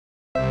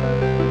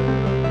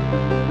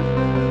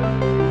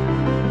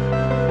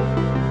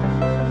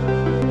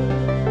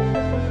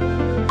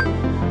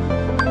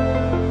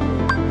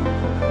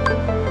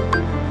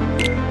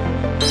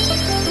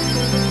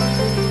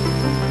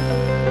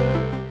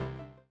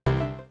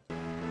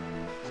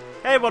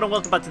Hey everyone, and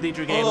welcome back to the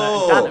Drew Gamer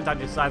and Dan of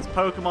Danji Science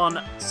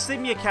Pokemon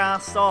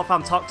Simucast. Oh,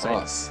 Fantoxic. Oh,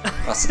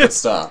 that's a good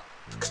start.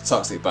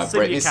 Toxic by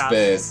Britney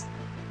Spears.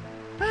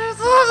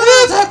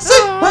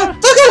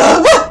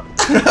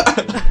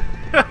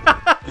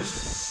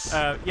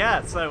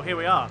 Yeah, so here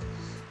we are.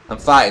 I'm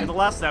fighting. In the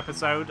last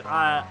episode,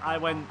 I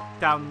went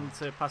down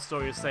to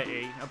Pastoria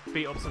City. I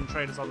beat up some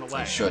trainers on the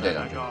way. You sure did.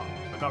 I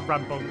got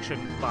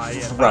rambunctioned by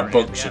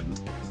rambunctioned.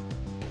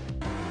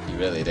 You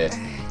really did.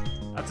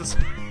 I just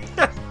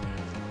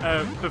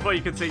before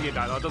you continue,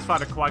 Dan, I just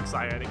found a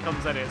Quagsire and it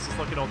comes in, it's just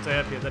looking all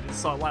derpy, and then it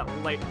sort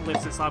of like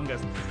lifts its arm and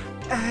goes.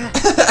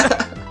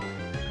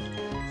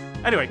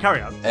 Anyway,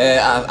 carry on.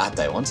 I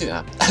don't want to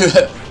now.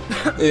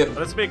 This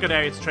would be a good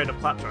area to train up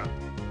Platra.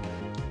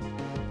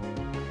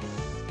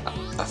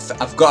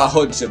 I've got a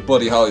hunch that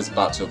Buddy Holly's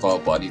about to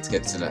evolve, but I need to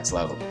get to the next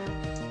level.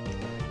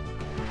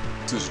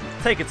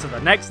 Take it to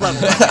the next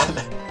level.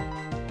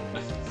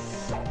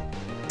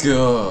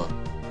 Go.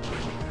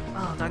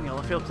 Oh, Daniel,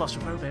 I feel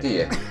claustrophobic. Do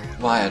you?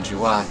 Why, Andrew?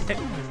 Why?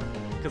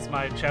 Because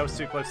my chair was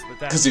too close to the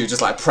desk. Because you were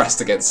just like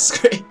pressed against the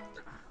screen.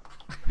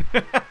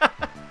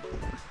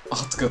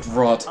 Oh, it's a good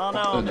rod. Oh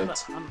no,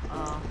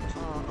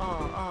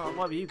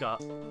 what have you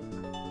got?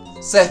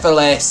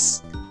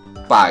 Syphilis.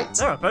 Bite.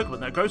 There are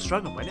Pokemon that grow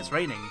stronger when it's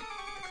raining.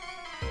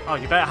 Oh,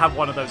 you better have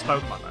one of those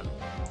Pokemon then.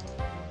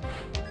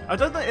 I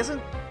don't think,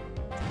 isn't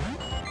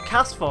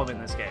Cast Form in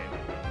this game?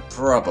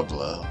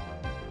 Probably.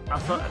 I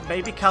thought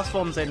maybe Cast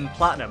Form's in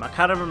Platinum. I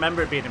kind of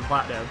remember it being in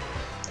Platinum.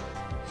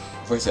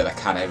 I said I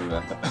can't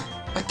remember.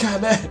 I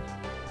can't.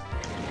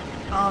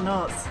 Oh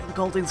no, it's the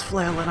Goldeen's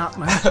flailing at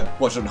me.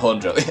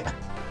 100, yeah.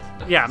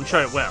 Yeah, I'm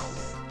sure it will.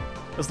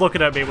 It's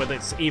looking at me with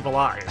its evil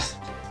eyes.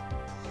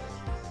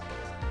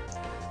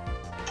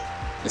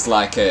 It's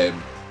like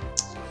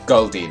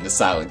Goldeen, the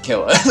silent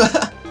killer.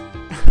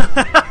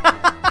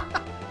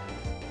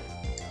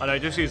 I know,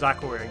 just use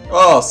Aqua Ring.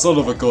 Oh, son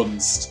of a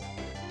gunst.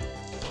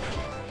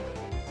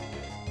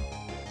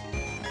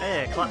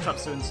 Hey,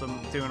 Claptrap's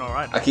doing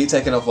alright. I keep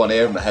taking off one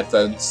ear of my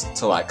headphones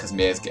to like, because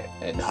my ears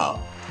getting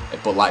hot.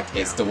 But like,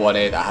 it's the one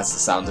ear that has the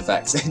sound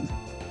effects in.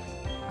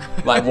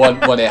 Like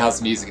one ear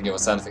has music and the other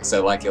sound effects,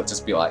 so like it'll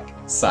just be like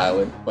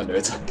silent when they're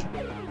attacking.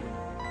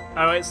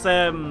 Oh, it's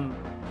oh,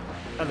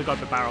 they got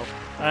the barrel.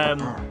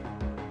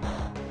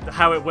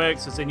 How it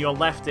works is in your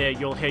left ear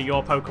you'll hear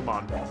your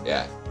Pokemon.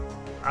 Yeah.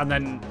 And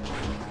then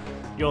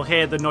you'll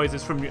hear the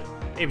noises from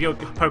if your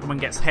Pokemon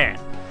gets hit.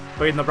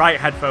 But in the right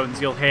headphones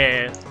you'll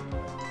hear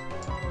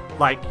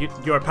like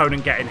your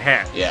opponent getting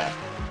hit. Yeah.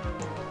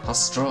 How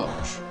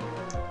strange.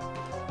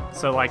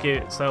 So like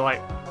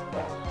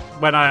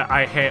when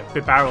I hit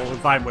the barrel with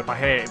Vine Whip, I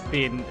hear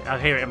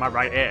it in my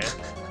right ear.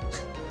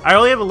 I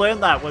only ever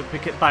learned that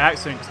by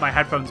accident because my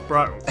headphones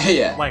broke.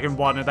 Yeah. Like in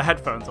one of the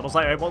headphones. I was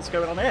like, hey, what's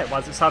going on here?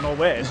 Why does it sound all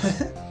weird? I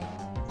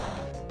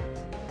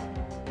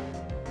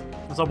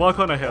was like, why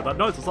can't I hear that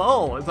noise? It's like,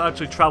 oh, it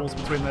actually travels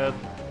between the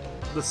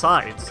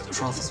sides. It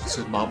travels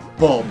between my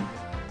bum.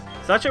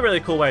 It's actually a really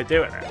cool way of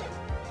doing it.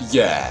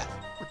 Yeah.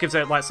 It gives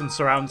it like some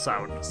surround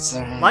sound.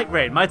 Like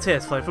rain, my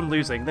tears flow from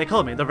losing. They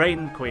call me the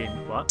Rain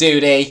Queen. What?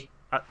 Duty.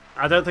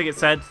 I don't think it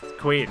said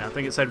Queen. I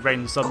think it said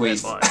Rain something.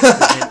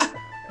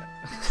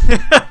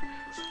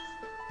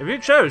 If you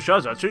chose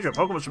Charizard to teach your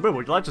Pokemon to move,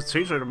 would you like to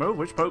teach her to move?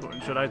 Which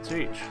Pokemon should I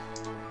teach?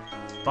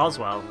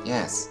 Boswell.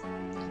 Yes.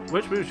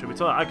 Which move should we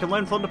taught? I can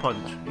learn Thunder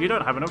Punch. You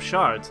don't have enough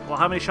shards. Well,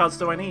 how many shards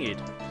do I need?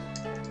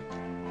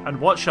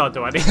 And what shard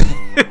do I need?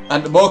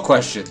 And more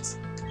questions.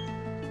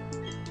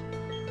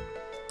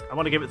 I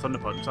want to give it Thunder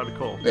Punch. That'd be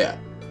cool. Yeah.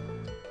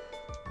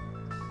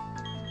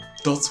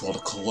 That's what a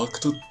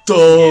collector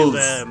does.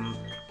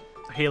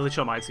 Healish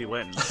Almighty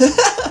win.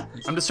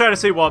 I'm just trying to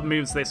see what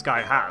moves this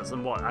guy has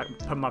and what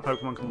my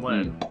Pokemon can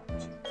learn.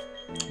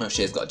 Oh,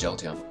 she's got a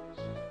Jolteon.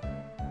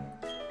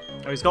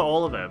 Oh, he's got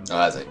all of them. Oh,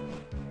 has he?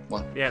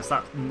 What? Yeah, it's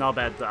that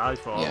knobhead that I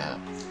thought. Yeah.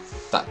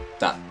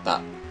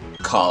 That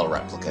Carl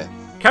replica.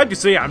 Can't you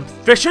see I'm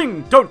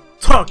fishing? Don't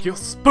talk, you'll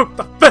spook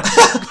the fish!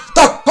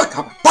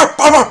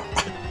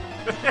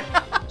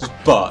 Just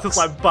barks. Just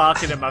like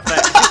barking in my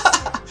face.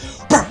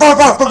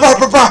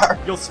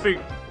 You'll spook...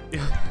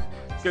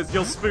 Because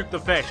you'll spook the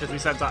fish as he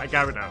sends out a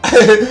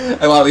Gyarados.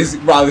 And while he's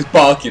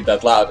barking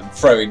that loud and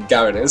throwing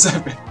Gyarados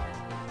at me.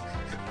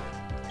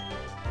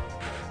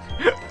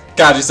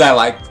 Guy just sound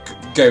like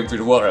going through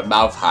the water at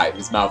mouth height,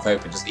 with his mouth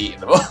open, just eating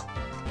them all.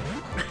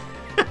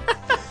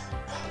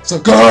 It's a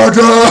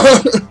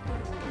Gyarados!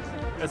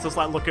 It's just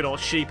like looking all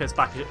sheepish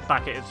back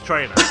at its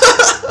trainer.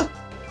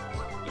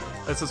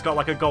 It's just got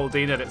like a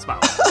Goldeen in its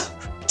mouth.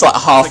 It's like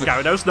half... It's a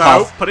Gyarados,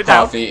 no! Put it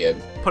down! Half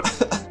eaten.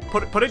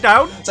 Put it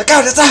down! It's a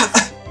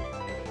Gyarados!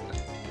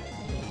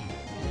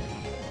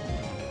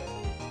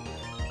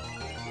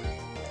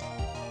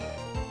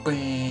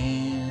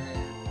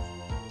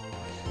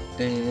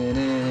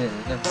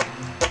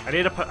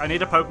 I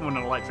need a Pokemon with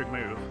an electric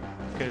move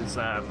because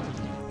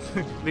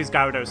these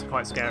Gyarados are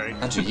quite scary.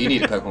 Andrew, you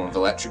need a Pokemon with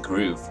electric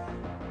groove.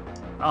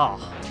 Oh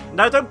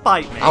no! Don't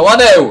bite me. I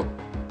want to.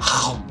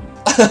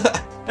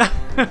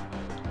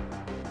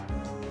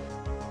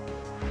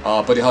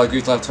 Oh, Buddy Holly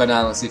grew to level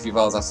 29. Let's see if he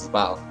evolves after the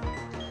battle.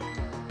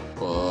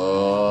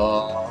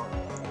 Oh.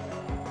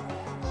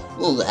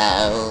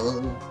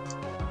 Wow.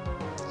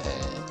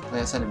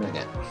 Let's send him in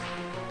again.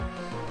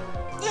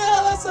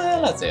 Yeah, let's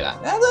do that.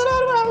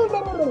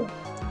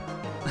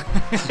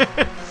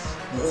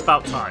 It's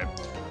about time.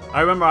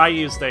 I remember I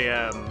used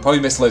a... Probably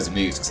missed loads of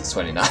moves because it's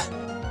 29.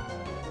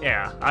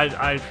 Yeah,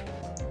 I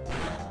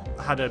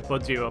had a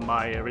Budgie on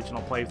my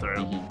original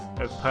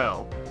playthrough of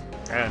Pearl,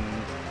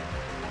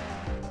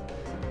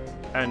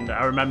 and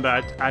I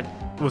remember I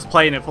was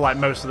playing it for like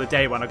most of the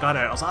day when I got it.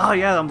 I was like, oh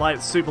yeah, I'm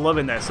like super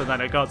loving this, and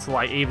then it got to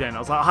like evening. I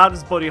was like, how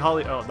does Buddy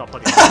Holly? Oh, not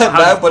Buddy Holly.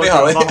 How does Buddy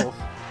Holly. Evolve?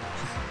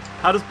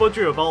 How does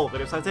Budgie evolve?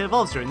 And it says it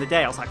evolves during the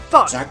day. I was like,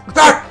 fuck! I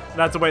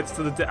had to wait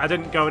till the day. I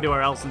didn't go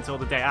anywhere else until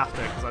the day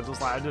after because I was just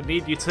like, I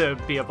need you to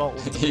be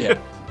evolved. Yeah.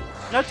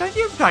 No, don't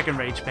you Dragon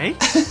Rage me.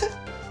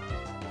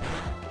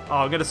 Oh,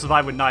 I'm gonna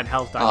survive with 9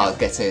 health. Daniel. Oh,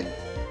 get in.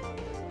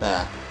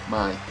 There,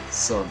 my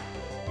son.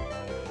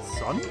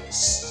 Son?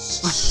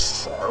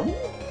 Son?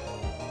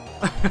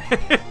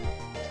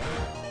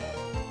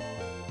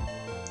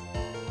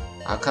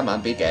 Oh, come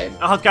on, be game.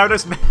 Oh,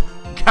 Gyarados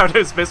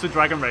missed with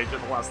Dragon Rage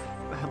at the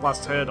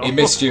last hurdle. He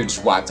missed you and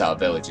just wiped out a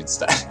village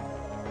instead.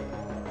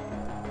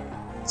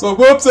 So,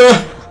 whoopsie!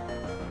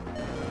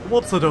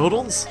 What's the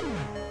doodles?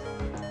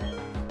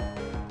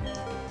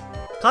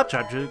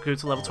 Claptrap grew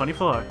to level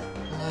 24.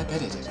 I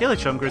bet it did.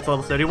 Gillichum grew to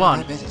level 31.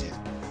 I bet it did.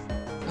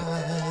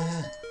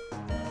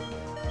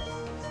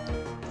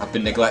 I've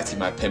been neglecting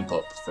my pimp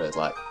up for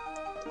like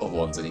other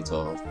ones I need to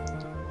hold.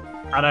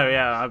 I know,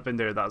 yeah, I've been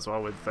doing that as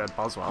well with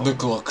Boswell.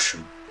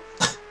 Neglection.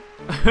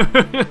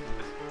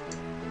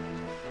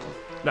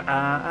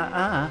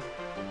 I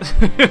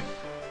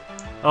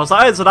was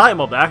like, oh, there's an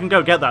item up there, I can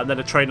go get that, and then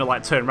a trainer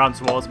like turned around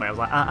towards me. I was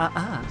like,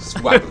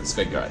 Just waggle his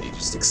finger at you,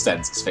 just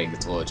extends his finger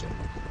towards you.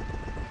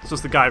 It's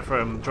just the guy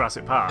from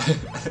Jurassic Park.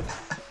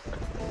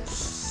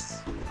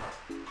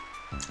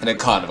 And then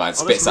Carnivine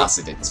spits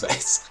acid in his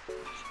face.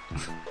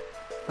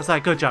 I was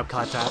like, good job,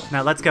 Claptrap.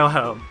 Now let's go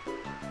home.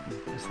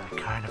 It's like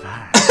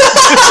Carnivine.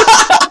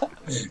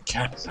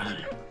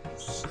 Carnivine.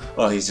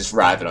 Oh, he's just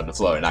writhing on the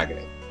floor in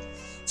agony.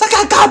 It's like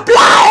I got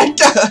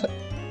blind!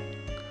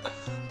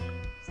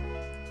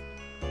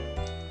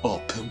 Oh,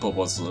 Pimple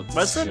was the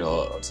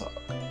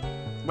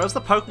Where's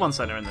the Pokemon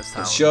Center in this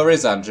town? It sure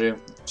is, Andrew.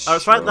 Oh,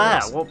 it's right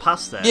there. Walk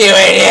past it. You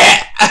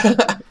idiot!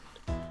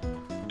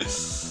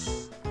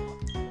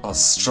 I'll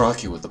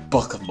strike you with the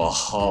buck of my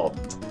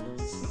hand.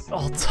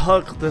 I'll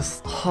take this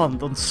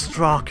hand and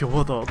strike you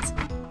with it.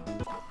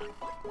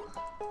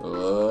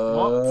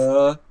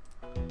 What?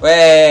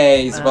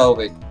 Hey, he's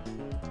evolving.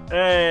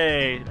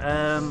 Hey,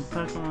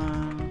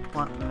 Pokemon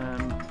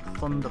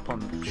Thunder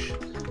Punch.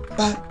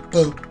 Ba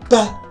boo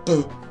ba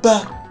boo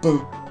ba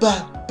boo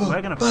ba boo.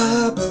 We're gonna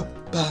ba boo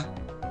ba.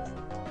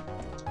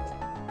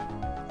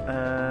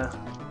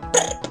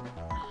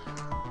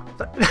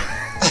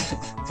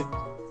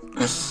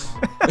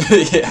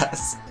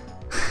 Yes.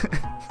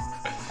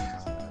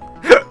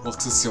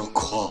 What is your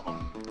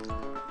qualm?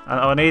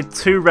 I need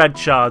 2 red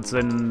shards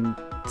and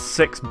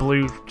 6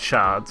 blue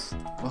shards.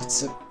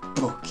 What's a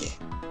bookie?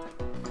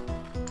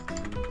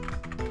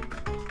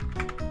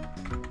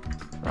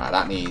 Right,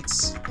 that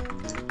needs...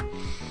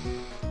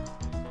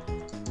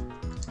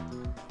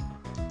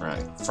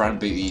 Right, Fran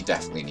Booty, you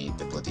definitely need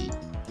the bloody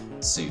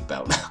suit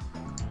belt now.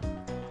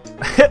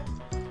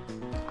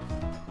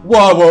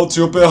 Why won't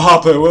you be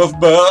happy with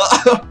me?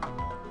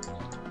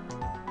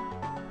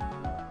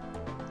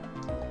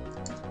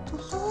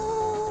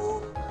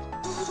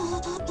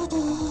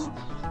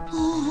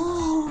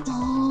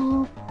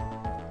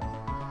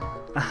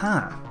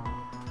 Aha.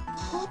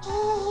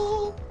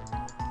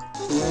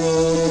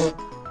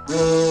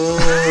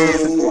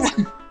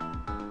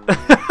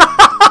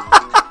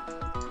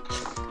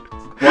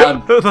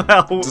 What the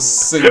hell?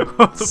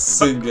 Just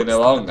singing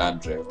along,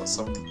 Andrew. What's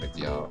wrong with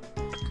you?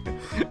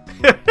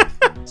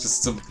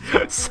 Just some...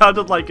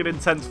 Sounded like an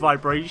intense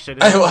vibration in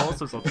the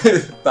horse or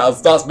something.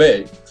 That's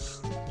me.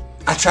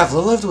 I travel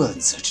all over the world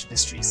in search of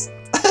mysteries.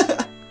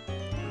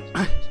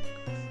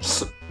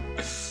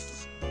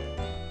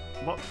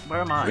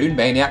 Where am I? Rune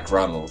Maniac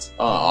Ronald.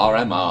 Oh,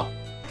 RMR.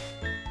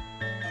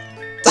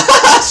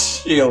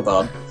 Shield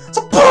on.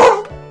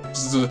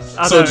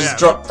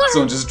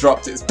 Someone just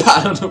dropped its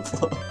pan on the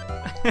floor.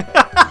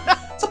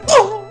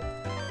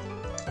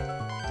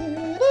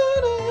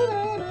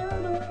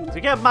 Do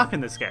you get a map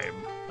in this game?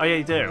 Oh yeah,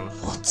 you do.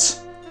 What?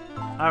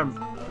 I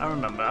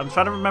remember. I'm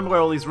trying to remember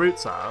where all these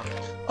routes are.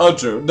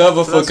 Andrew,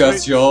 never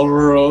forget your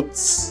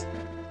roots.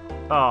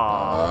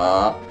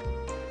 Aww.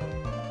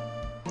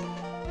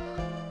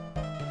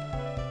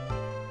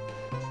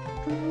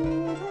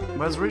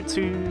 Where's Route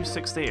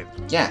 216?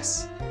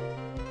 Yes.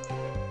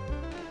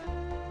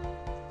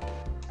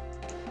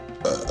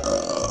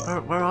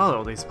 Where are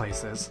all these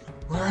places?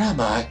 Where am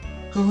I?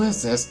 Who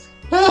is this?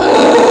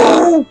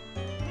 I'm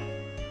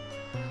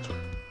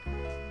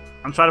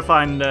trying to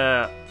find,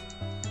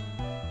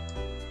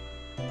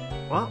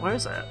 What? Where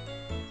is it?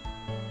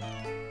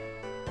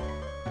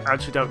 I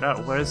actually don't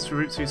know. Where's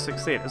Route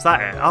 216? Is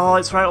that it? Oh,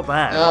 it's right up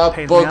there. Oh,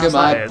 bug in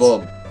my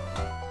bum.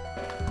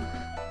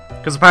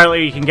 Because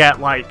apparently you can get,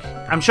 like...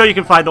 I'm sure you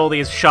can find all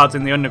these shards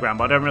in the underground,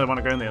 but I don't really want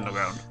to go in the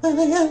underground.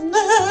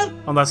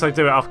 Unless I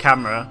do it off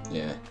camera.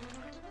 Yeah.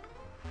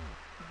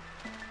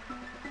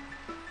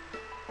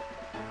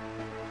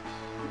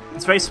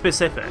 It's very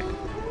specific.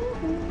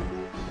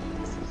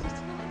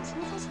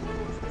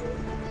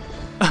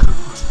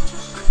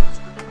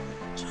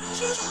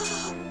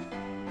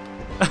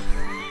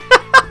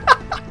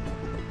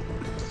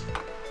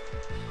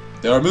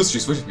 There are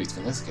mysteries waiting for me to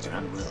investigate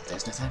around the world.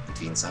 There's no time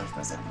between South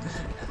present.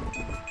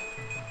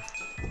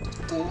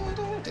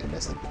 Didn't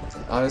miss it.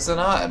 Oh, there's an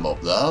item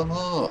up there.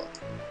 Look.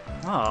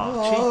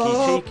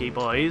 Oh, cheeky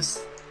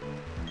boys.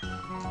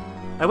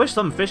 I wish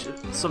some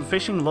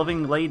fishing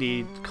loving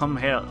lady come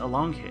here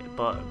along here,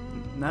 but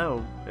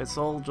no, it's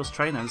all just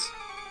trainers.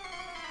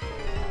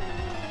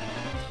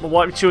 Well,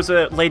 what if she was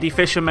a lady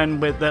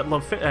fisherman with that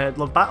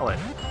love battling?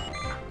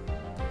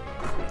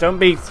 Don't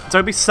be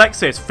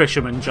sexist,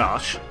 fisherman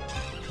Josh.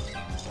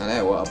 I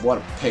know, what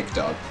a pig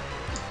dog.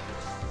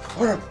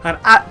 An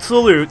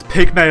absolute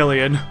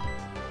Pygmalion.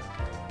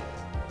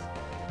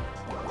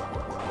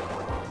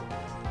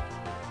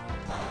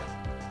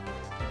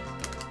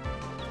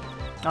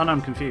 Oh no,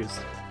 I'm confused.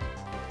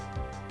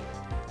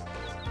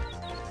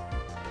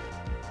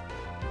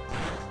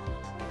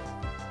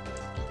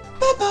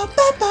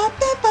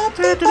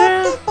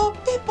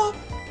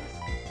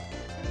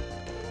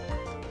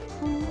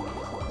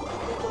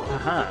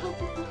 Aha.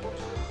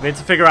 I need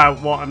to figure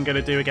out what I'm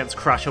gonna do against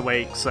Crash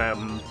Awake's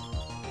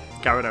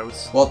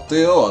Gyarados. What do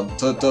you want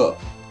to do?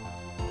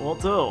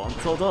 What do you want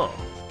to do?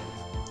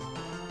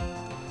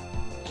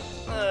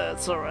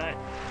 It's alright.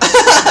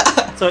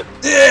 So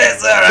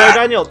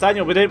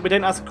Daniel, we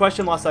didn't ask a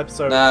question last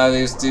episode. No,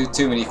 there's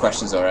too many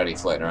questions already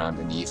floating around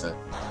in the ether.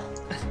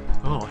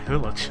 Oh,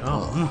 hello,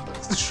 chum.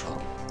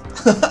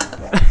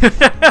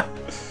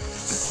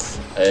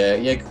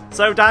 Yeah.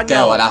 So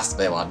Daniel, go and ask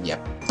me one, you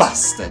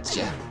bastard,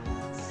 yeah.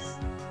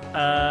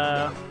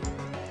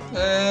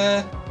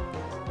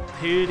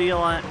 Who do you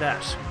like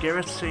best,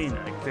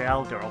 Giratina,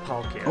 Dialga, or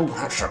Palkia? Oh,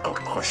 that's a good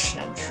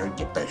question,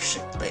 you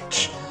basic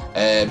bitch.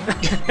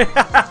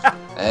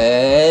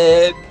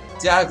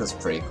 Dialga's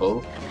pretty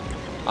cool.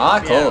 I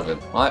like all of them.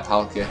 I like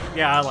Palkia.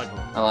 Yeah, I like them.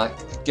 I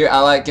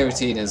like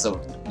Giratina's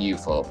new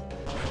form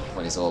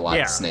when he's all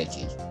like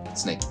snaky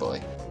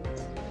boy.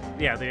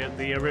 Yeah, the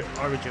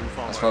origin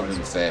form. That's probably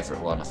my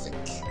favourite one, I think.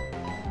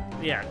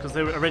 Yeah, because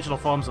the original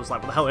forms was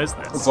like, what the hell is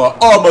this? It's like,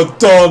 I'm a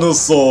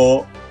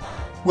dinosaur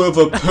with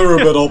a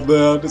pyramid up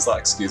there. And it's like,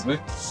 excuse me.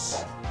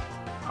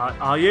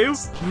 Are you?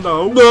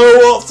 No.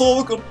 No, that's all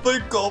I can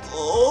think of.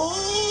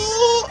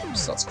 Oh.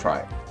 Starts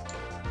crying.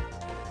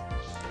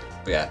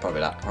 But yeah, probably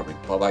that.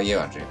 What about you,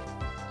 Andrew?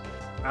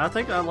 I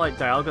think I like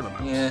Dialga the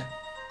most. Yeah.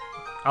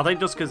 I think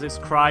just because its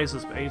cries,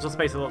 it just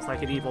basically looks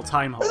like an evil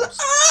time horse.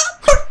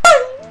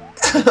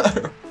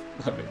 I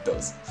mean, it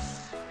does.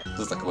 It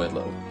does like a weird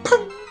little...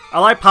 I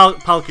like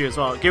Palkia as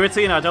well.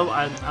 Giratina,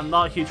 I'm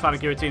not a huge fan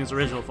of Giratina's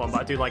original form, but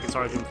I do like its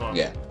origin form.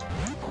 Yeah.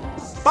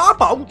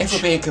 Babo! If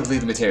we're being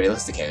completely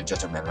materialistic here and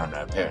judging them around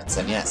our appearance,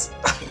 then yes.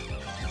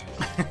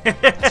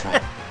 That's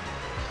right.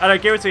 I know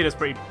Giratina's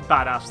pretty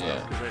badass though,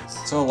 because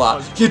it's all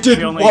like, you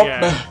didn't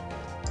want me!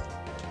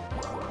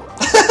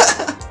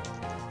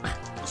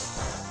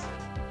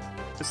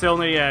 It's the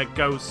only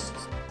ghost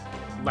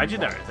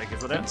legendary, I think,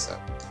 isn't it? I think so.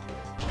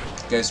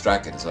 Ghost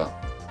Dragon as well.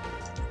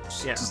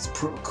 Yeah. Just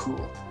pretty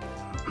cool.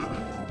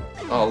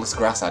 Oh, this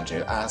grass,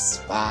 Andrew.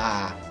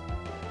 Aspa.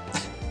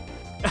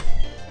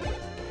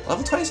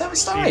 Level 27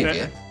 star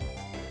avian.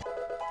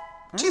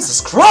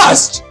 Jesus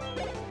Christ!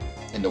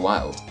 In the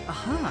wild.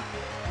 Aha.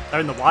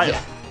 They're in the wild.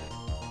 Yeah.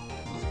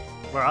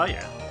 Where are you?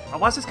 Oh,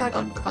 why's this guy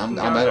going? I'm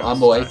on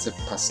my way to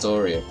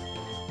Pastoria.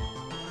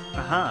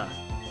 Aha.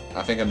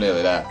 I think I'm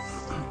nearly there.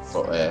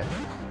 But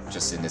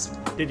just in this.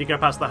 Did you go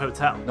past the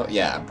hotel? Not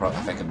yet. I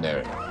think I'm near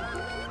it.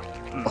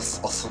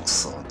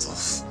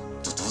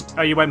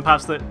 Oh, you went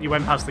past the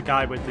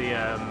guy with the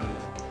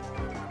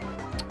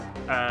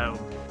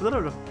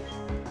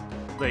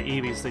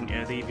Eevees, didn't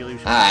you? The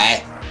evolution.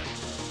 Hi.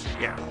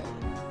 Yeah.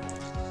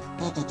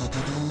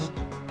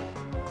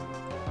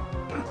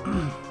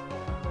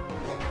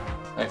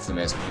 Hopefully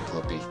most of the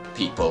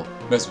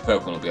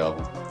Pokemon will be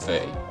level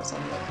 30 or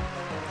something like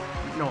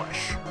that.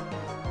 Nice.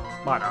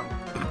 Why not?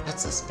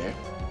 That's a spirit.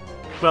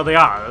 Well, they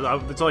are.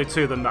 There's only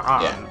two of them that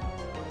aren't. Yeah.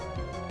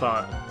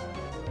 But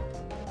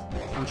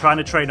I'm trying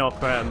to train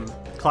up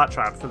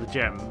Claptrap for the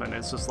gym, and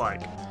it's just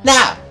like...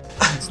 Nah!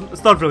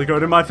 It's not really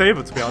going in my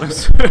favour, to be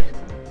honest.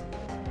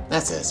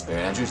 That's a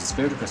spirit, Andrew. It's the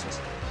spirit of Christmas.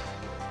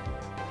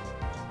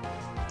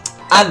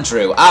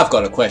 Andrew, I've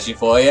got a question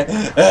for you.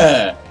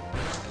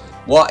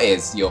 What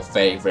is your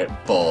favourite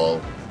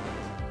ball?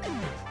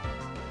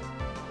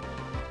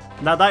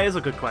 Now, that is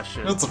a good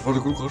question. That's a very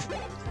good question.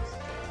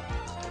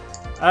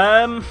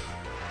 I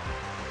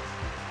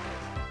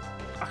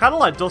kind of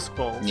like Dusk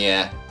Balls.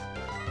 Yeah.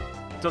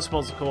 Dusk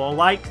Balls are cool. I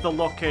like the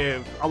look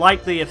of... I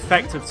like the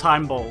effect of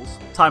Timer Balls.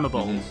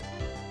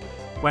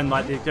 when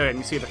like they do it and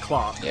you see the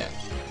clock. Yeah.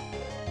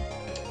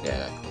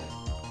 Yeah.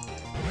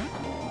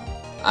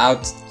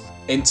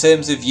 In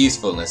terms of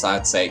usefulness,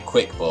 I'd say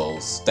quick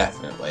balls,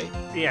 definitely.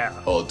 Yeah.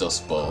 Or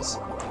dust balls.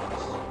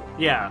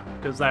 Yeah,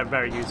 because they're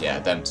very useful. Yeah,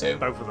 them too.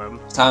 Both of them.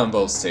 Timer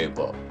balls too,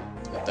 but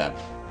them.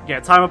 Yeah,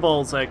 timer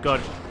balls are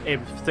good if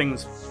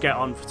things get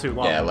on for too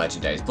long. Yeah,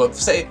 legendaries. But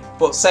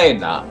saying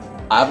that,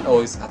 I haven't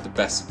always had the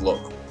best of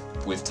luck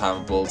with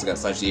timer balls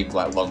against legendary, even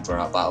like long drawn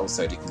out battles,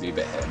 so you can be a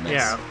bit hit and miss.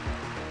 Yeah.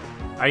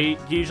 I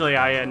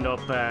end up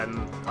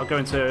I'll go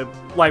into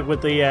like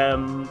with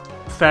the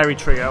fairy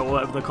trio or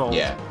whatever they're called.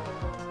 Yeah.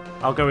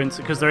 I'll go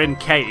into because they're in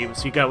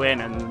caves. You go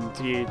in and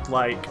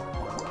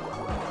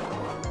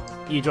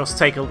you just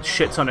take a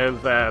shit ton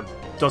of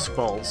dusk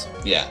balls.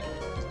 Yeah.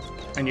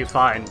 And you're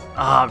fine.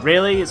 Ah,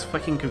 really? It's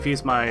fucking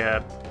confused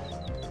my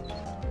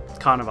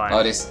Carnivine.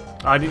 Oh, this.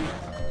 I didn't.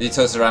 Did you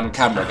tell us a random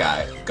camera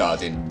guy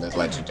guarding the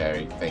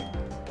legendary thing?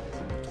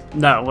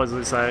 No, what does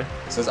it say?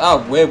 It says,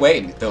 oh, we're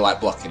waiting. They're like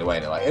blocking away.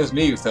 They're like, it was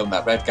me who filmed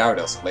that Red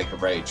Gyarados Lake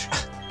of Rage.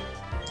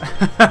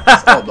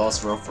 It's all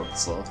Norse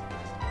reference, Lord.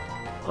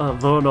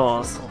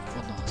 Norse.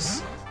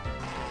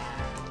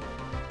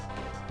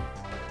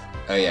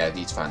 Oh yeah, I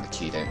need to find the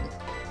key, don't we?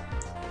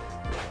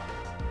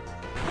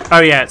 Oh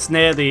yeah, it's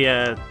near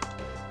the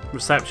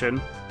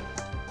reception.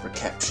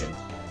 Reception.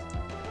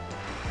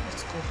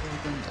 Let's go for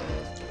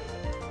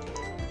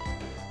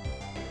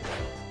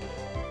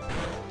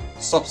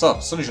a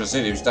Stop. Sunny should have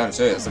seen it, he was down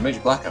to it. It's a major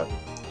blackout.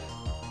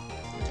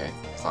 Okay,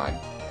 fine.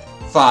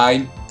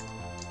 Fine!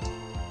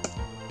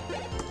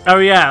 Oh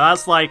yeah,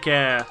 that's like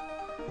a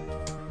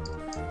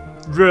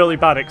really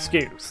bad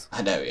excuse.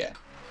 I know, yeah.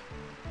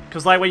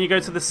 Because like when you go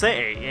to the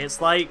city,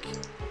 it's like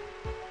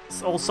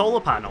it's all solar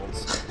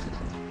panels.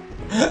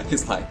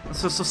 It's like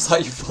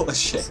you're full of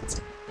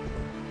shit.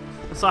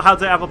 So how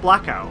do they have a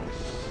blackout?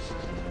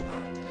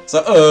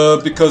 So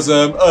because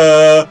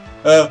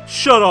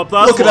shut up,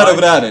 that's look at that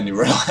over there and you're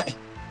right.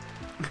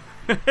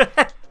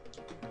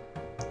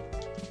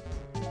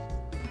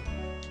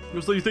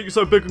 So you think you're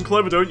so big and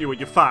clever, don't you, with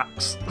your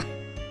facts?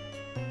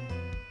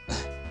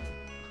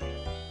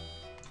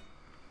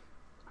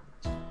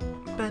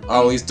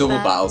 Oh, these double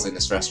battles in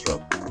this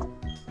restaurant.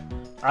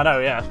 I know,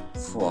 yeah.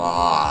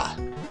 Wow.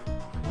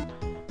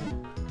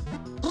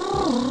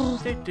 Oh,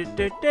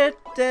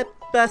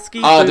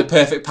 the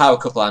perfect power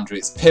couple, Andrew.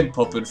 It's Pimp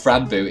Up and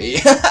Fran Booty.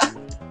 It's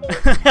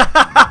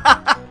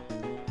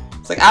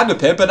like, I'm the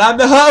pimp and I'm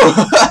the hoe!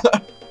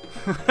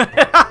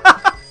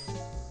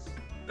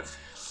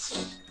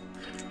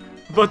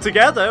 But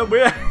together,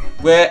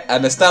 we're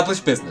an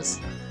established business.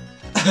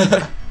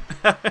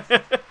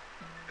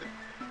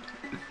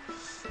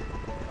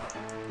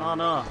 Oh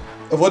no.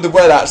 I wonder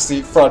when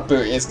actually Fran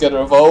Booty is going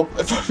to evolve.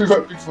 It probably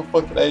won't be for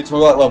fucking age. We're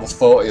like level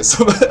 40 or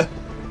something.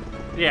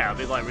 Yeah, it'll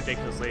be like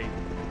ridiculously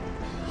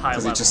high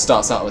level. Because it just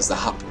starts out as the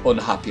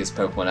unhappiest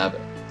Pokemon ever.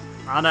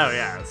 I know,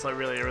 yeah, it's like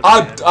really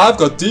irritating. I've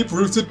got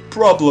deep-rooted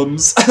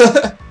problems.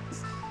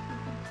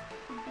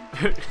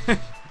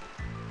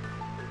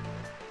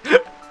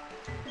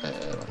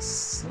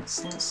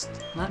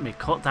 Let me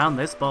cut down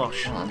this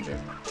bush. Oh, Andrew,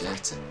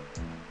 get it.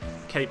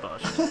 Kate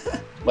Bush.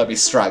 Let me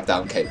strike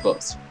down Kate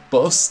Bus.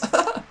 Bus?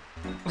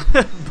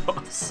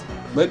 Bus.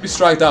 Let me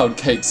strike down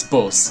Kate's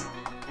bus.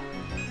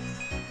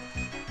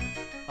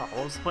 Oh,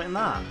 what was the point in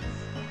that?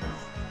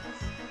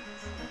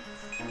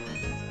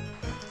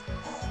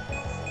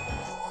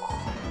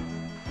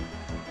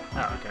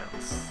 Oh, okay,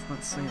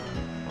 let's see that.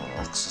 Oh,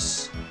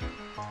 Arceus.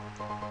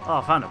 Oh,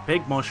 I found a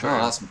big mushroom.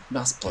 Oh,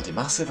 that's bloody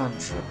massive,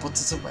 Andrew. Put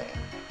it away.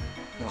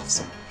 You'll have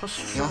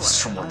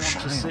someone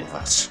shining with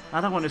that.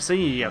 I don't want to see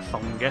you, you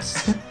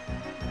fungus.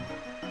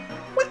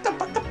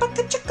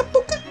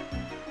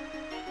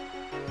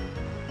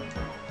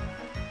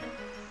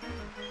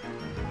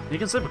 You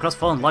can slip across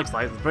fallen logs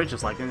like the bridge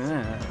is like.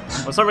 Well,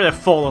 it's not really a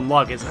fallen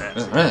log, is it?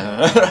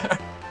 Oh,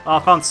 I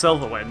found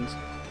Silverwind.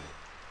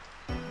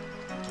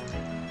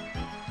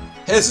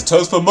 Here's a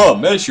toast for Mum.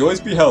 May she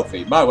always be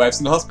healthy. My wife's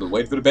in the hospital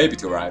waiting for the baby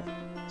to arrive.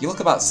 You look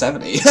about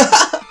 70.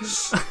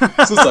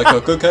 Sounds like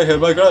a good cake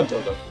and my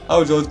granddaughter. How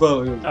would you always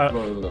oh,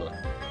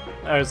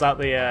 is that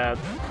the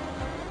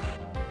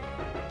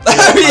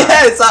Oh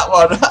yeah, it's that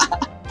one!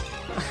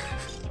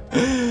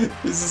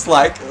 He's just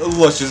like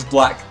luscious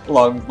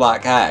long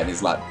black hair and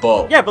he's like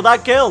bald. Yeah, but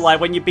that girl, like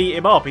when you beat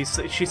him up,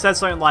 she said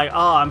something like,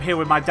 "Oh, I'm here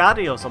with my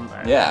daddy" or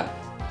something. Yeah.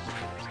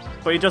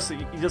 But you just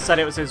said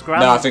it was his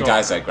granddaughter. No, I think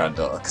I said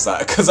granddaughter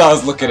because I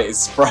was looking at his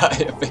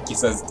sprite. I think he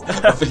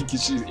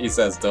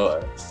says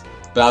daughter.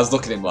 But I was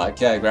looking at him like,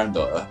 yeah,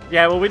 granddaughter.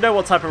 Yeah, well, we know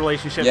what type of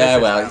relationship. Yeah,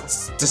 this well, is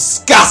it's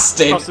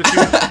disgusting.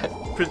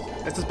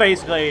 It's just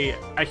basically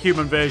a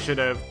human version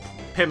of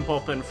Pimp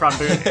Up and Fran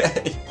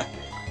Booty.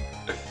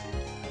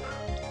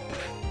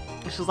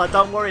 She's like,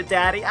 "Don't worry,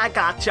 Daddy, I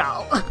got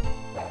y'all."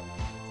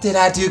 Did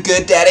I do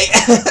good, Daddy?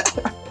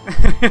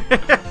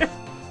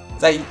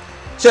 It's like,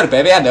 shut up,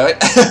 baby, I know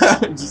it.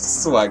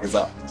 Just swaggers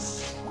up.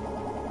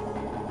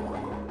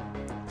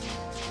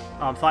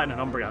 Oh, I'm fighting an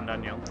Umbreon,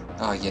 Daniel.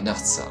 Oh, you're not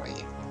sorry.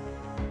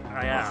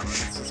 I am.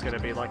 It's just gonna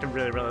be like a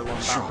really, really long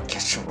battle. Sure,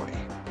 get your way.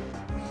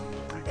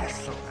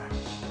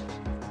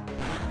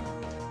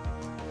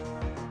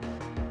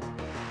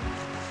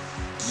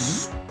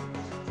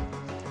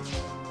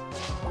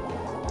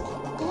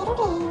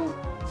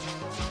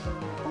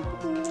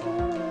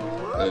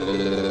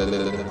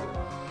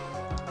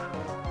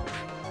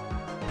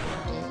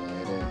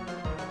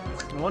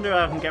 I wonder if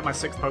I can get my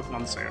 6th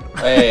Pokemon soon.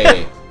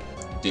 Hey!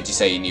 Did you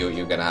say you knew what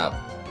you were gonna have?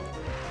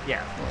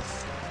 Yeah. North.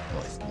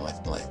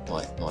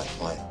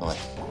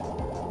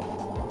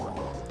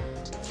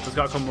 Just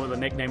gotta come up with a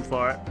nickname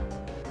for it.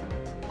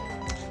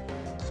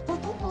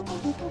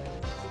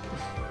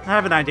 I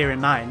have an idea in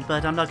mind,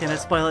 but I'm not gonna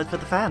spoil it for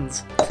the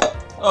fans.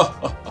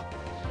 Oh.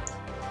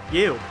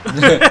 You.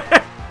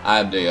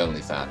 I'm the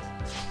only fan.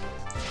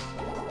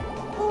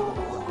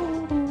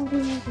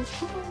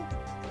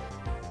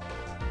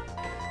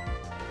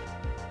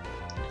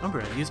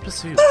 Umbreon, use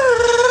Pursuit.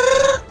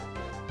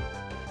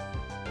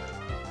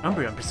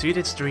 Umbreon pursued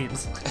its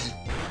dreams.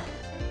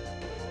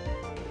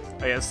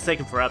 Oh yeah, it's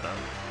taken forever.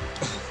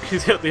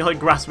 The only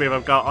grass move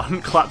I've got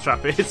on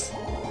Claptrap is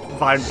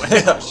Vine Whip.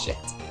 Oh shit.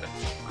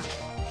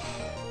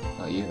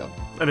 Oh, you go.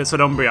 And it's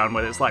an Umbreon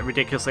with its like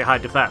ridiculously high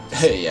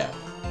defense. Yeah.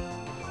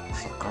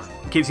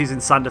 It keeps using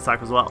Sand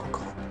Attack as well.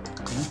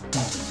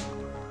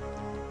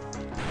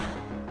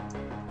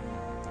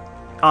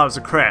 Oh, it was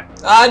a crit.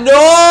 I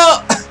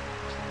know!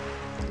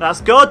 That's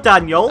good,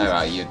 Daniel.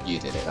 Alright, you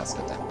did it, that's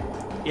good then.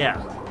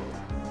 Yeah.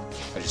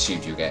 I just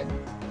assumed you were getting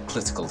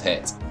critical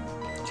hit.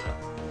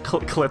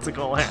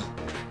 Critical hit.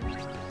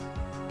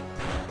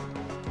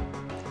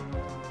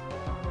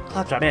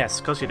 Claptrap, yes,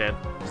 of course you did.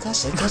 Of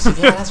course you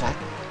did, yeah, that's right.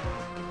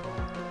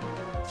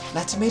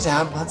 Letting me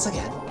down once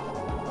again.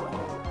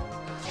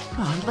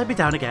 Go on, let me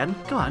down again.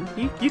 Go on,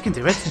 you can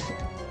do it.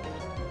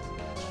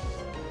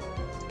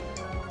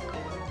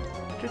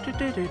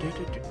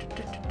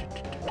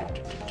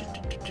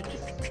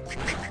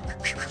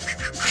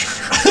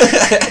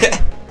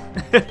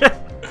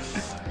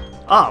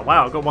 Oh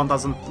wow, I got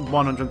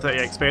 1,130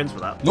 experience for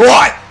that.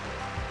 What?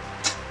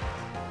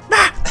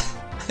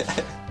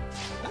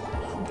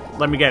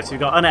 Let me guess, you've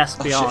got an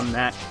Espeon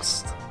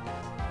next.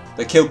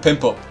 They killed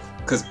Pimple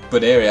because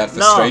Buneary had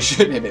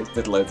frustration and it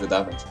did loads of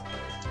damage.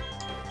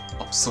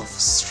 I'm so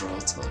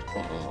frustrated.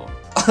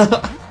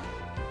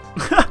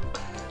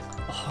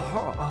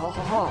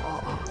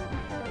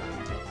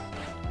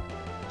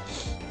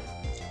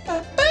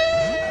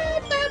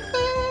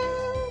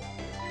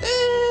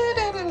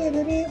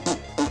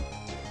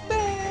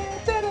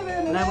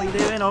 No, what are you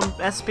doing on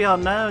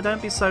Espeon? No,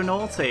 don't be so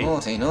naughty.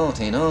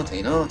 Naughty.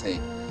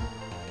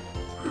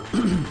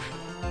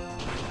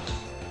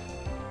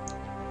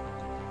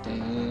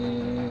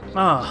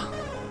 Oh.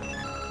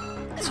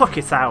 Tuck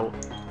it out.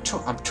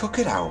 I'm took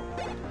it out.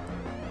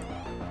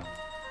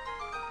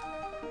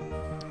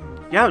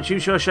 Youch, you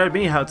sure showed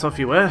me how tough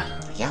you were.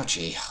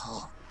 Youchie.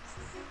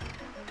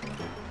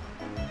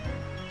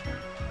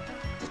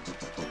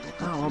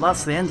 Oh, well,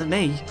 that's the end of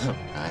me.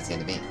 That's the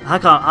end of me. I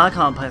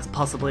can't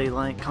possibly,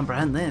 like,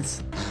 comprehend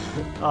this.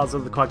 Oh, it's the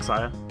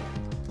Quagsire.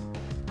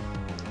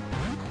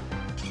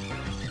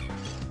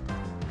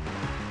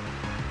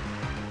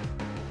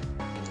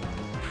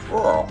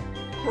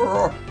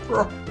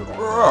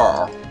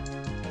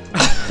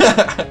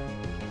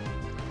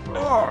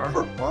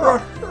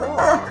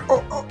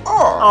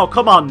 Oh,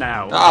 come on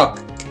now. Oh,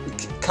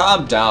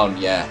 calm down,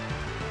 yeah.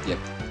 You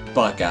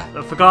bugger.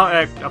 I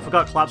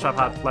forgot Claptrap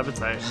had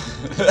Levitate.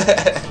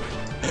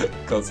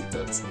 Of course it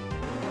does.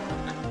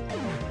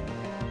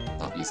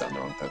 I'll use that on the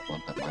wrong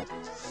Pokemon, never mind.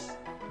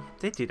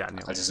 Did you,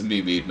 Daniel? I just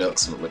moo-mooed milk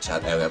something which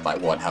had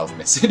like 1 health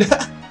missing.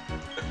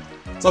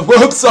 It's like,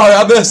 whoops, sorry,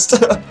 I missed!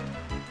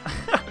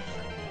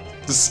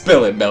 Just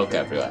spilling milk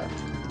everywhere.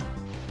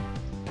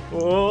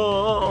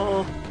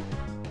 Oh.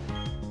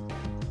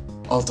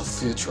 All the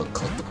future will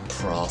cut the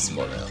price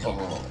money.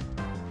 Oh.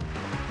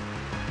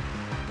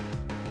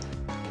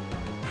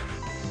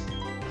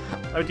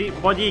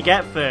 What do you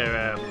get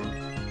for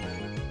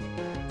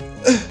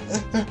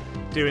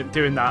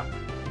doing that?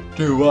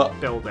 Do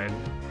what? Building.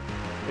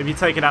 Have you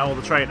taken out all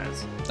the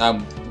trainers?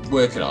 I'm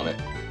working on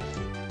it.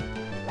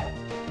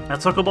 I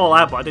took them all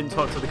out, but I didn't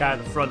talk to the guy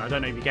at the front. I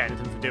don't know if you get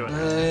anything for doing it.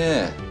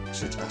 Yeah. I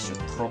should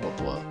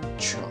probably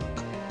chuck.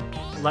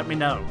 Let me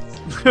know.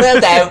 Will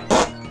do.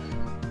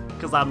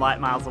 Because I'm like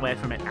miles away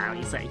from it now,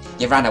 you see.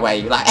 You ran away,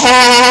 you're like,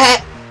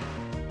 hey!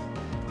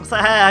 I was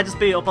like, hey, I just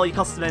beat up all your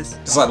customers.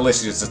 Just like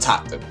literally just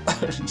attacked them.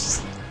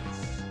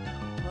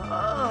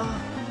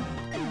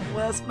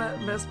 Where's my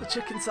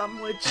chicken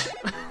sandwich?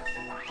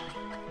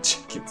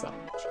 Chicken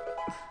sandwich.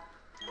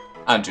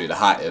 Andrew, the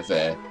height of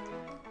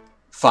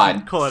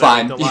fine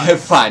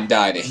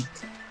dining.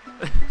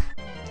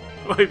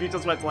 What if you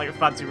just went to like a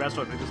fancy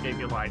restaurant and they just gave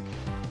you like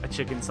a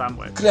chicken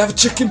sandwich? Could I have a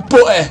chicken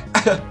butter?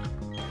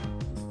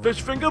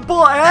 Fish finger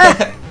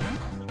butter!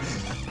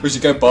 We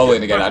should go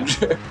bowling again,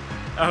 Andrew.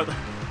 Oh.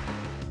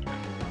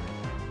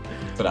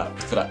 For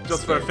that.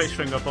 Just for a fish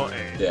finger butter.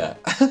 Yeah.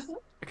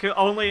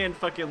 Only in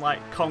fucking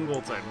like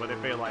Congleton would it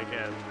be like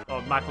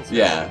or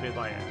Macclesfield would it be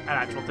like an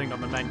actual thing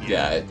on the menu.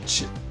 Yeah.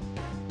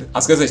 I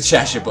was gonna say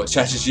Cheshire, but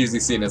Cheshire's usually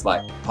seen as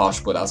like posh,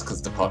 but that's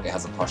because it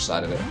has a posh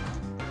side of it.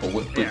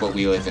 But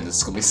we live in the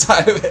scummy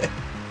side of it.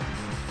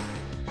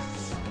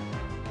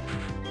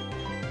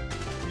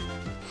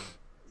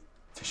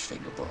 Fish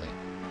finger butty.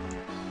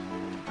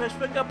 Fish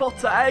finger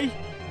butty.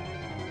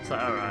 So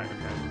alright,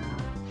 okay.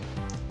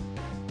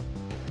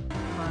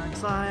 Thanks,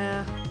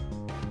 sire.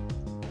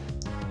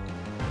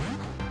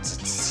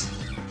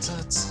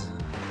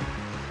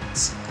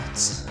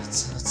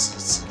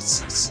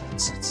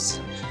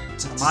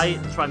 I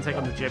might try and take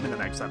on the gym in the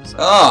next episode.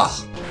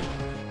 Oh!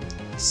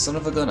 Son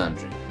of a gun,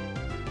 Andrew.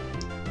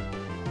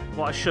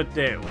 What I should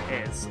do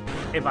is,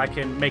 if I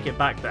can make it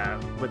back there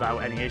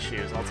without any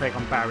issues, I'll take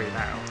on Barry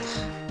now.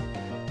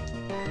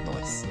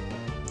 Nice.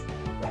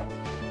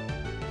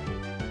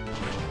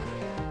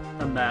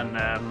 And then,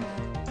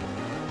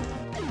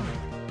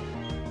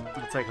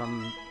 I'll take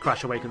on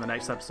Crash Awake in the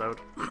next episode.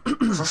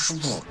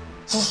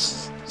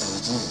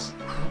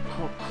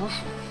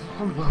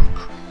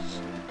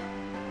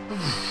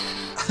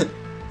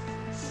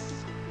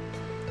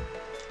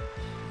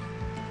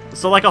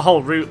 So like a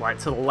whole route like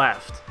to the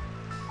left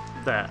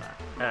that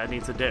I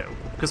need to do.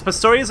 Because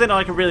Pastoria's in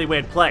like a really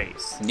weird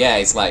place. Yeah,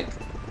 it's like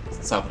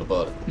south of the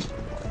border.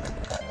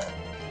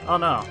 Oh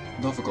no.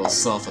 Never go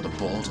south of the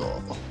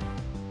border.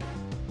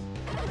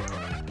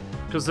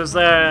 Because there's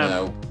there...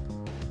 No.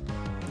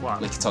 What?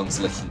 Lickitongue's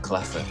licking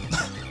Cleffer.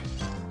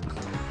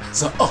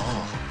 So,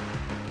 oh.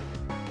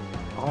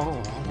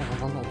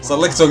 So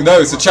Lickitongue, no,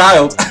 it's a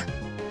child.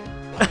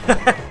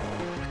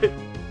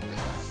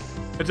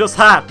 It just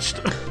hatched.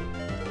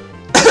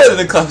 And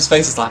then Cleffer's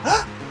face is like...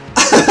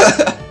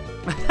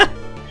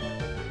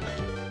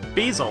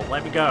 Beazle,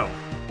 let me go.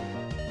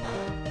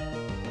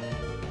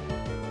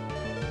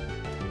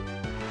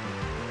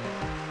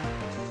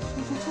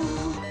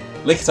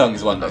 Lickitongue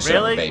is one that showed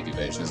Really? the baby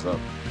version as well.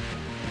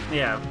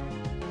 Yeah.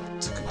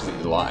 To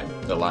completely line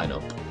the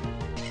lineup.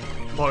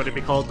 What would it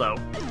be called though?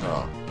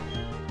 Oh.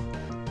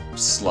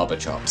 Slobber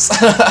chops.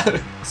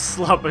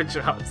 Slobber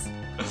chops.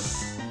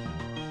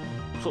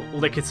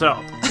 Lick it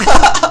up.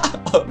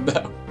 Oh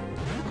no.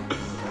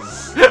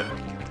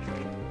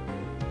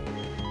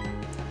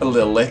 A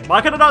little lick.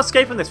 Why can I not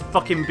escape from this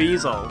fucking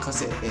Beazle?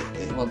 Because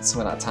it wants some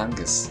of that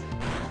Tangus.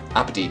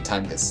 Aberdeen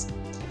Tangus.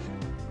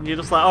 And you're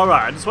just like,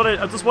 alright,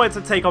 I just wanted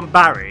to take on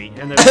Barry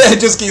and then It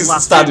just keeps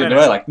standing in the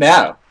way like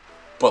now.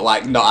 But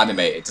like not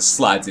animated, it just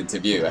slides into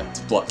view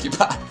to block your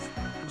path.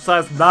 So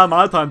it's now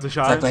my time to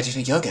shine. It's like, where do you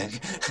think you're going?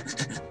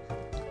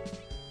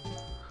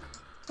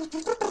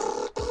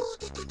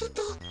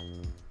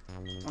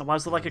 Why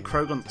is there like a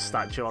Krogan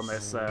statue on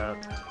this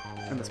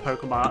in this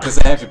Pokemon? Because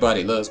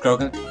everybody loves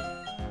Krogan.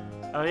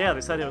 Oh yeah,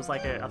 they said it was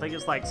like I think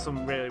it's like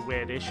some really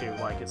weird issue,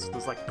 like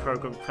there's like a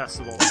Krogan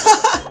festival.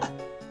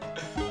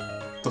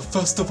 The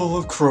Festival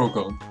of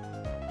Krogan.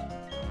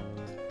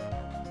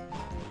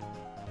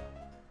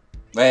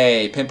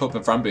 Hey, Pimp Up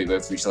and Framby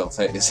both reached level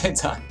 30 at the same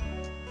time.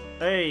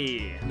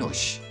 Hey!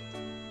 Nice.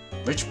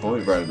 Rich boy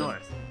Ronan.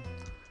 Nice.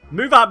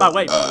 Move out of my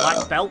way,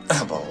 black belt!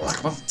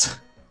 Black belt.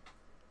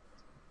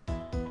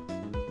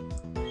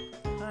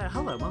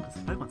 Hello, welcome to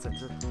the Pokemon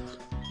Center.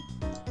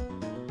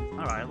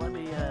 Alright, let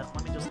me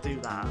just do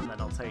that and then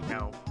I'll take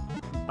out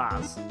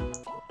Baz.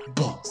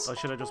 Boss. Or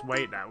should I just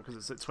wait now because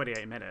it's at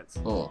 28 minutes?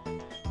 Oh.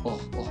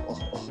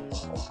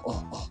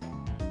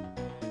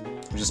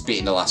 I'm just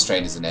beating the last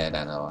trainers in here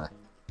then, are I?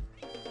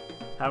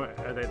 How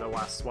are they the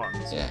last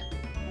ones? Yeah.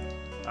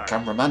 Right.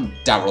 Cameraman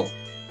Daryl.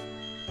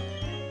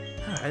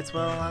 Alright,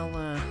 well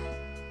I'll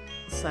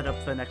set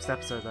up for next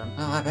episode then.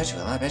 Oh, I bet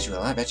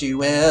you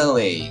will,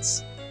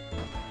 Willies.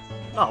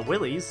 Oh,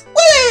 Willies?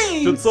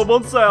 Willies! Did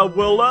someone say a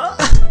Willa?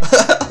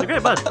 Okay,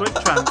 bad, quick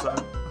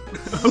transit.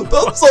 Did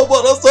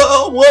someone say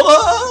a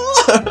Willa?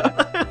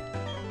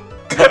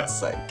 God's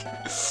sake.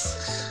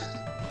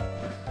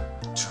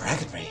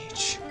 Dragon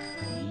Rage.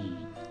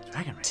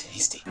 Dragon Rage.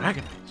 Tasty.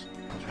 Dragon Rage.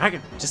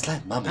 Dragon Rage. Just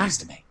like Mum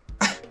used to make.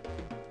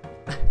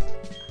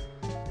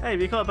 Hey,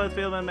 if you can't both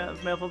feel my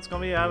male fonts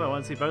come here, I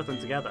want to see both of them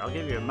together. I'll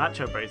give you a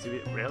macho brace.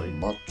 Really?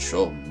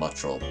 Macho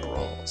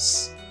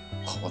bros.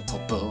 I want to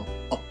build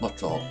a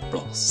macho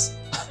bros.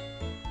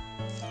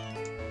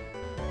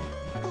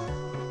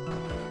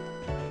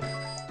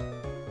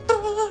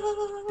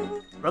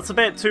 That's a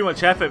bit too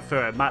much effort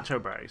for a macho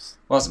brace.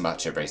 What's a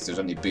macho brace? Does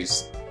it only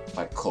boost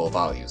like core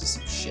values or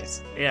some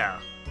shit?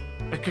 Yeah.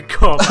 It could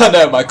core. I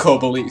know my core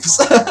beliefs.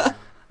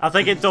 I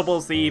think it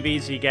doubles the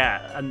EVs you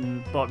get,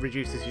 but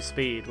reduces your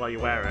speed while you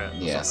wear it.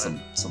 Yeah,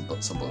 some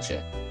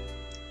bullshit.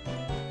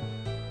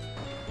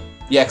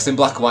 Yeah, because in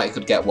black and white you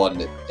could get one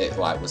that it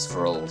like was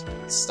for all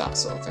stats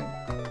sort of thing.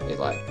 It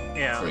like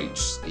for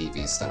each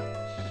EV stat.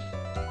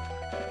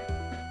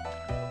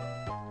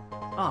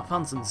 Oh, I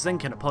found some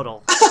zinc in a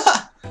puddle.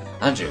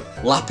 Andrew,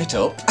 lap it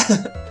up.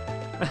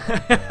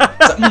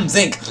 Like,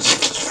 zinc.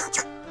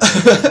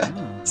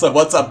 So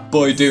what's that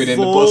boy doing in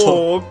the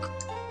puddle?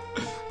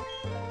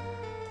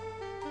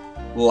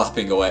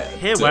 Lapping away.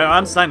 Here where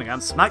I'm standing,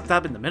 I'm smack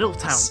dab in the middle of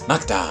town.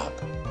 Smack dab.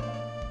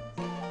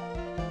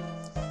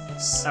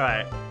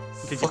 Alright.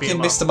 Fucking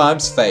Mr.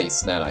 Mime's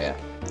face. No, not yet.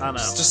 I know.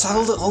 Just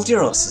hold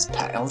your horses,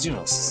 pet. Hold your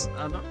horses.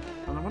 I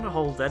don't want to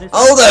hold anything.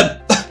 Hold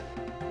them!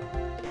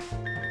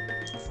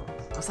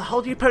 I said,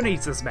 hold your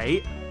ponitas,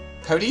 mate.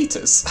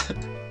 Ponitas?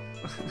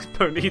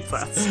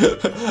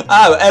 Ponitas.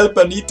 Oh, el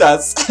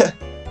ponitas.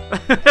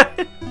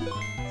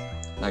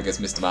 There goes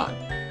Mr. Martin.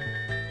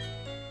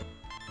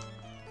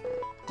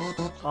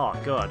 Oh,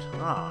 good.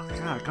 Oh,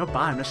 God,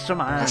 goodbye, Mr.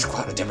 Martin. That's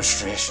quite a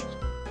demonstration.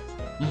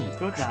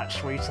 Good night,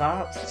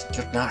 sweetheart.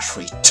 Good night,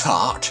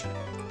 sweetheart.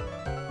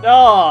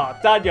 Oh,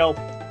 Daniel.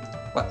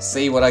 Let's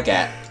see what I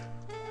get.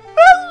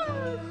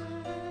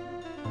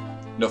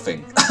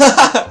 Nothing.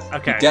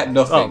 Okay. You get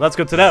nothing. Oh, that's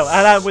good to know.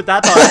 And with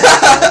that,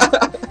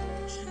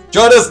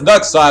 join us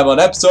next time on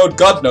episode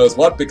God knows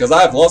what, because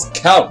I've lost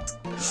count.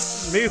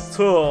 me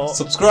too.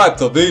 Subscribe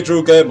to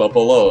Drew Gamer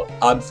below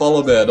and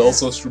follow me on all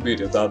social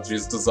media,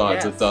 Danji's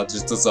Designs at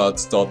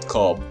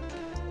danjisdesigns.com.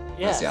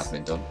 Yes. That's the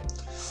admin done.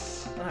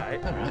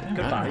 Alright. Alright.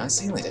 Goodbye.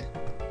 See you later.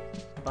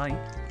 Bye.